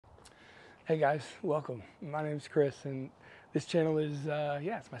Hey guys, welcome. My name is Chris, and this channel is,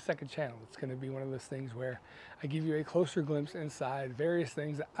 it's my second channel. It's going to be one of those things where I give you a closer glimpse inside various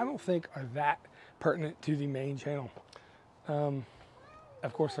things that I don't think are that pertinent to the main channel.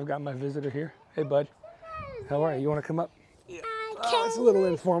 Of course, I've got my visitor here. Hey bud, how are you? You want to come up? Yeah. Oh, it's a little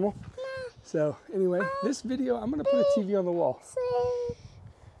informal. So anyway, this video, I'm going to put a TV on the wall.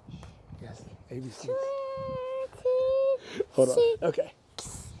 Yes, ABC. Hold on. Okay.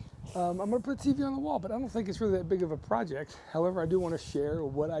 I'm going to put a TV on the wall, but I don't think it's really that big of a project. However, I do want to share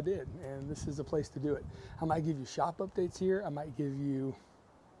what I did, and this is a place to do it. I might give you shop updates here. I might give you,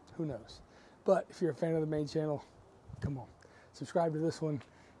 who knows. But if you're a fan of the main channel, come on, subscribe to this one,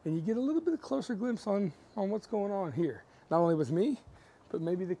 and you get a little bit of closer glimpse on what's going on here. Not only with me, but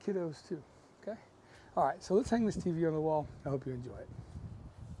maybe the kiddos too, okay? All right, so let's hang this TV on the wall. I hope you enjoy it.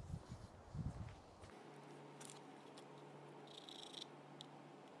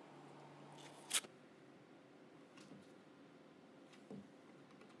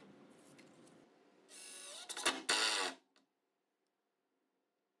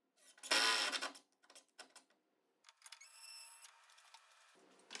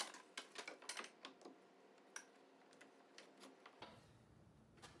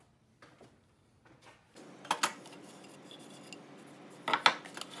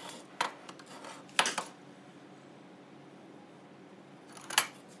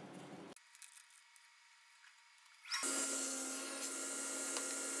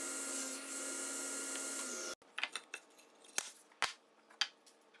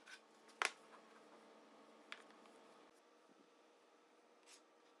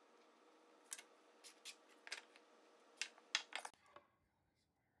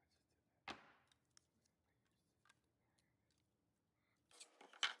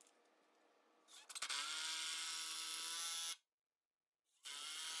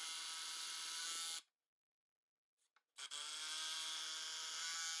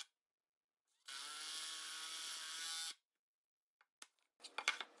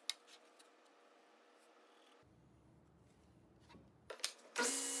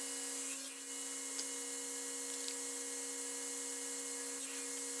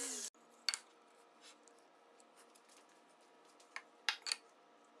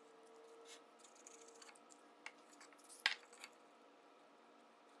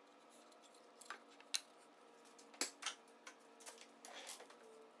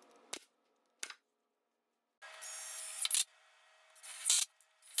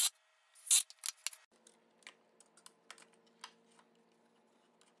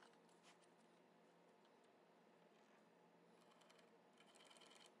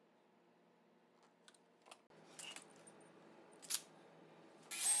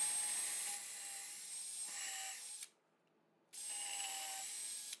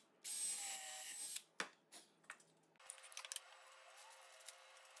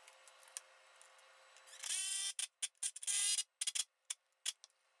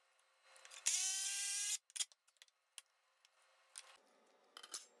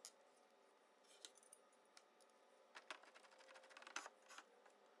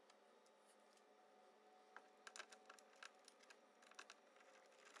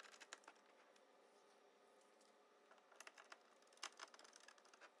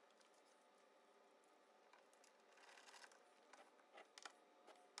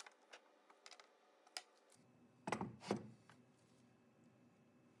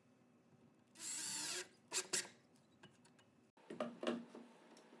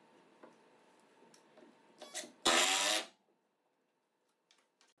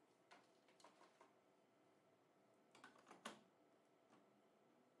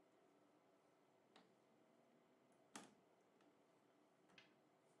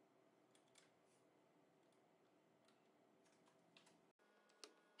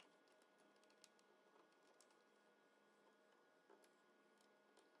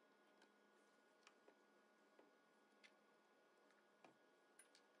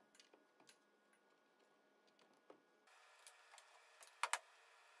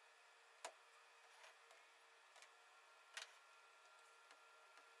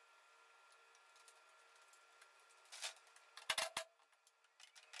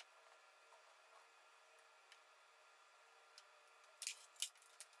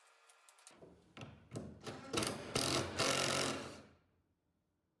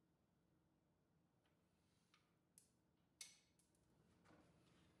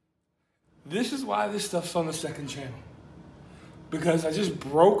 This is why this stuff's on the second channel. Because I just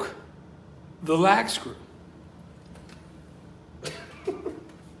broke the lag screw.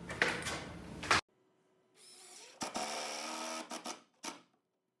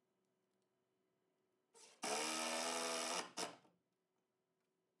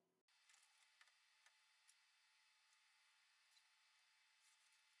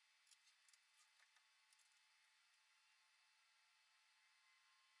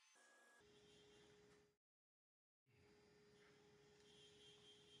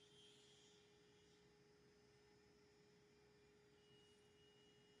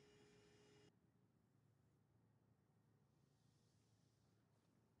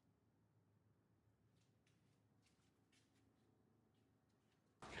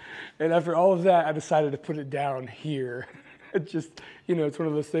 And after all of that, I decided to put it down here. It just, you know, it's one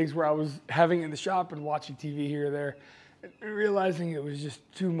of those things where I was having it in the shop and watching TV here or there, and realizing it was just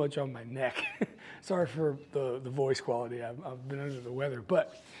too much on my neck. Sorry for the voice quality. I've been under the weather,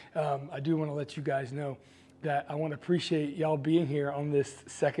 but I do want to let you guys know that I want to appreciate y'all being here on this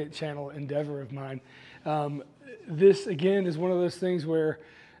second channel endeavor of mine. This, again, is one of those things where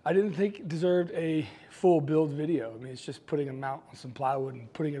I didn't think it deserved a full build video. I mean, it's just putting a mount on some plywood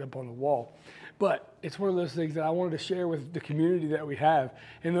and putting it up on the wall. But it's one of those things that I wanted to share with the community that we have.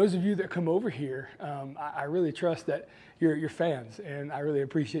 And those of you that come over here, I really trust that you're fans, and I really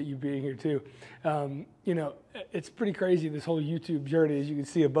appreciate you being here too. You know, it's pretty crazy, this whole YouTube journey, as you can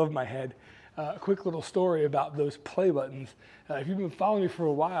see above my head. A quick little story about those play buttons. If you've been following me for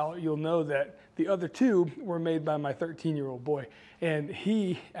a while, you'll know that the other two were made by my 13-year-old boy. And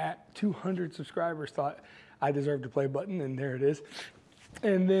he, at 200 subscribers, thought I deserved a play button, and there it is.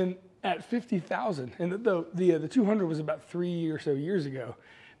 And then at 50,000, and the 200 was about 3 or so years ago.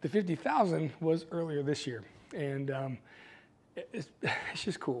 The 50,000 was earlier this year. And it's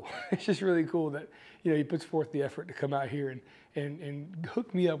just cool. It's just really cool that, you know, he puts forth the effort to come out here and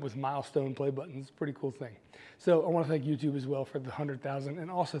hook me up with milestone play buttons. Pretty cool thing. So I want to thank YouTube as well for the 100,000,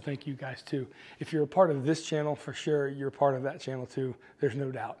 and also thank you guys too. If you're a part of this channel, for sure, you're a part of that channel too. There's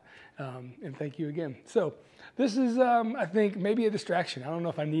no doubt. And thank you again. So this is, I think, maybe a distraction. I don't know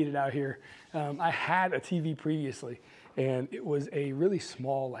if I need it out here. I had a TV previously, and it was a really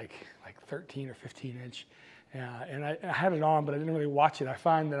small, like 13 or 15 inch. And I had it on, but I didn't really watch it. I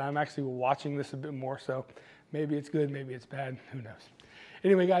find that I'm actually watching this a bit more, so maybe it's good, maybe it's bad, who knows.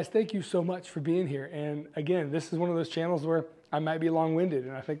 Anyway, guys, thank you so much for being here. And again, this is one of those channels where I might be long-winded,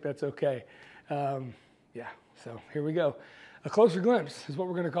 and I think that's okay. Yeah, so here we go. A closer glimpse is what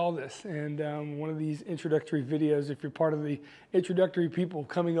we're going to call this. And one of these introductory videos, if you're part of the introductory people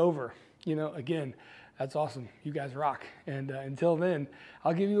coming over, you know, again, that's awesome. You guys rock. And until then,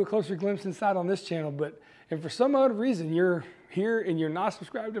 I'll give you a closer glimpse inside on this channel. But if for some odd reason you're here and you're not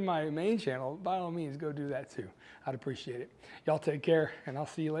subscribed to my main channel, by all means, go do that too. I'd appreciate it. Y'all take care, and I'll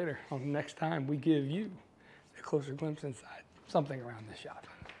see you later on the next time we give you a closer glimpse inside something around this shop.